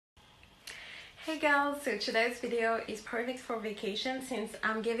Hey girls, so today's video is perfect for vacation since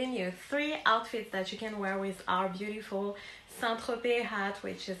I'm giving you 3 outfits that you can wear with our beautiful Saint-Tropez hat,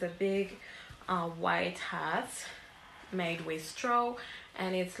 which is a big white hat made with straw,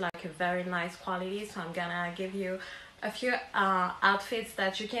 and it's like a very nice quality. So I'm gonna give you a few outfits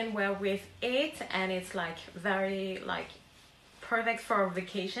that you can wear with it, and it's like very perfect for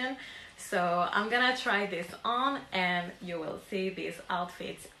vacation. So I'm gonna try this on and you will see these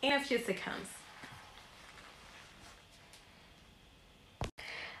outfits in a few seconds.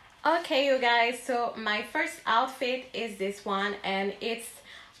 Okay, you guys, so my first outfit is this one, and it's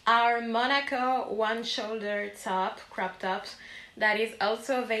our Monaco one shoulder top, crop top, that is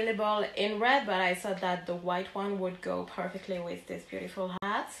also available in red, but I thought that the white one would go perfectly with this beautiful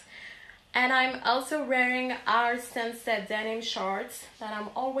hat. And I'm also wearing our sunset denim shorts that I'm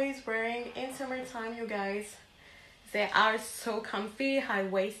always wearing in summertime, you guys. They are so comfy,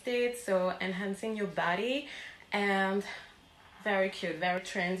 high-waisted, so enhancing your body, and very cute, very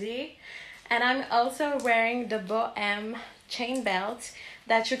trendy. And I'm also wearing the Bohem chain belt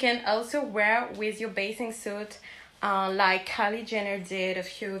that you can also wear with your bathing suit, like Kylie Jenner did a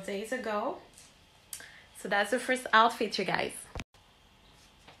few days ago. So that's the first outfit, you guys.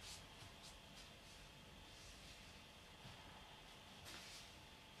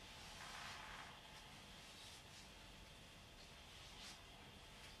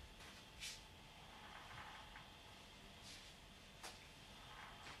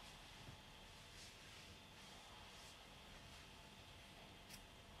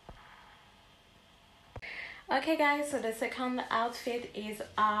 Okay guys, so the second outfit is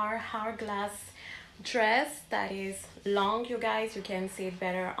our hourglass dress that is long, you guys. You can see it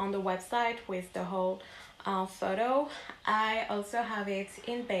better on the website with the whole photo. I also have it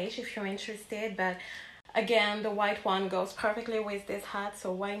in beige if you're interested, but again, the white one goes perfectly with this hat,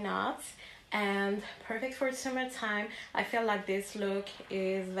 so why not? And perfect for summertime. I feel like this look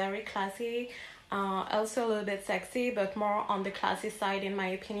is very classy, also a little bit sexy, but more on the classy side in my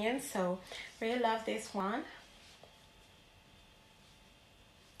opinion. So really love this one.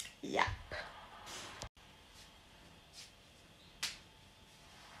 Yep.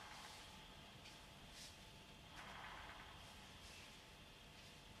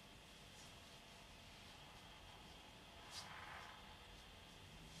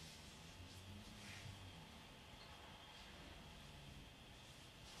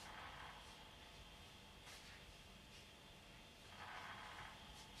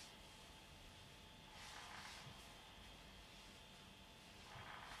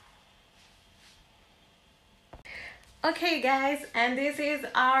 Okay guys, and this is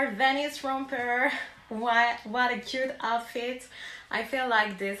our Venice romper. What a cute outfit. I feel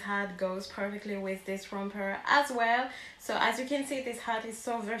like this hat goes perfectly with this romper as well. So as you can see, this hat is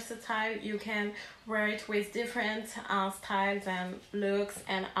so versatile. You can wear it with different styles and looks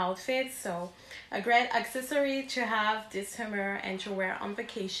and outfits. So a great accessory to have this summer and to wear on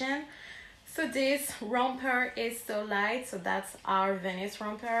vacation. So this romper is so light, so that's our Venice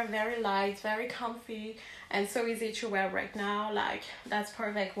romper. Very light, very comfy, and so easy to wear right now. Like, that's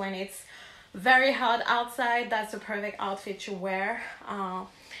perfect when it's very hot outside. That's the perfect outfit to wear.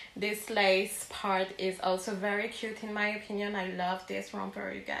 This lace part is also very cute in my opinion. I love this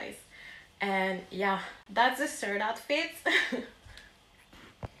romper, you guys. And yeah, that's the third outfit.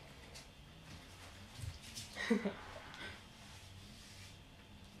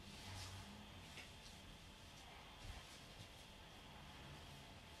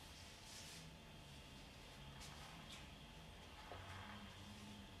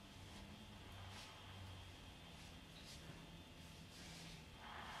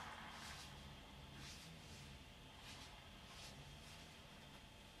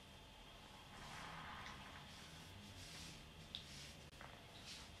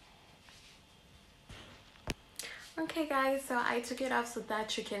 Okay guys, so I took it off so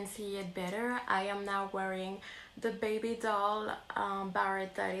that you can see it better. I am now wearing the baby doll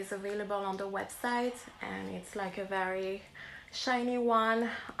barrette that is available on the website, and it's like a very shiny one,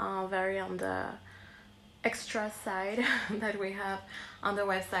 very on the extra side that we have on the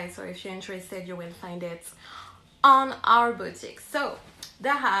website. So if you're interested, you will find it on our boutique. So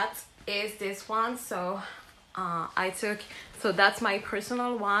the hat is this one. So so that's my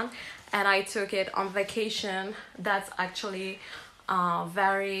personal one, and I took it on vacation. That's actually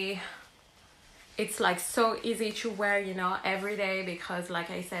it's like so easy to wear, you know, every day, because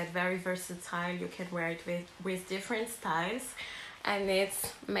like I said, very versatile. You can wear it with different styles, and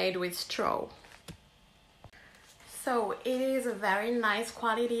it's made with straw. So it is a very nice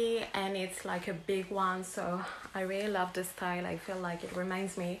quality, and it's like a big one, so I really love the style. I feel like it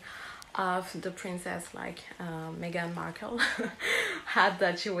reminds me of the princess, like Meghan Markle hat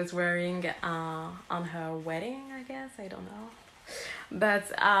that she was wearing on her wedding, I guess. I don't know.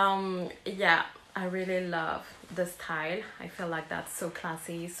 But yeah, I really love the style. I feel like that's so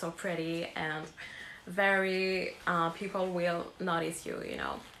classy, so pretty, and very people will notice you, you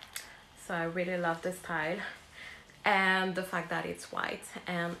know. So I really love the style and the fact that it's white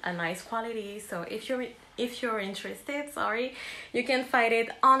and a nice quality. So if you're interested, sorry, you can find it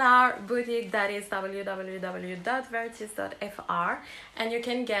on our boutique, that is www.vrtist.fr, and you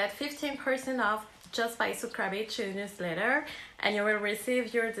can get 15% off just by subscribing to the newsletter, and you will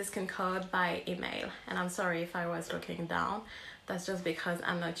receive your discount code by email. And I'm sorry if I was looking down, that's just because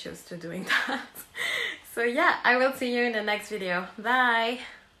I'm not used to doing that. So yeah, I will see you in the next video. Bye.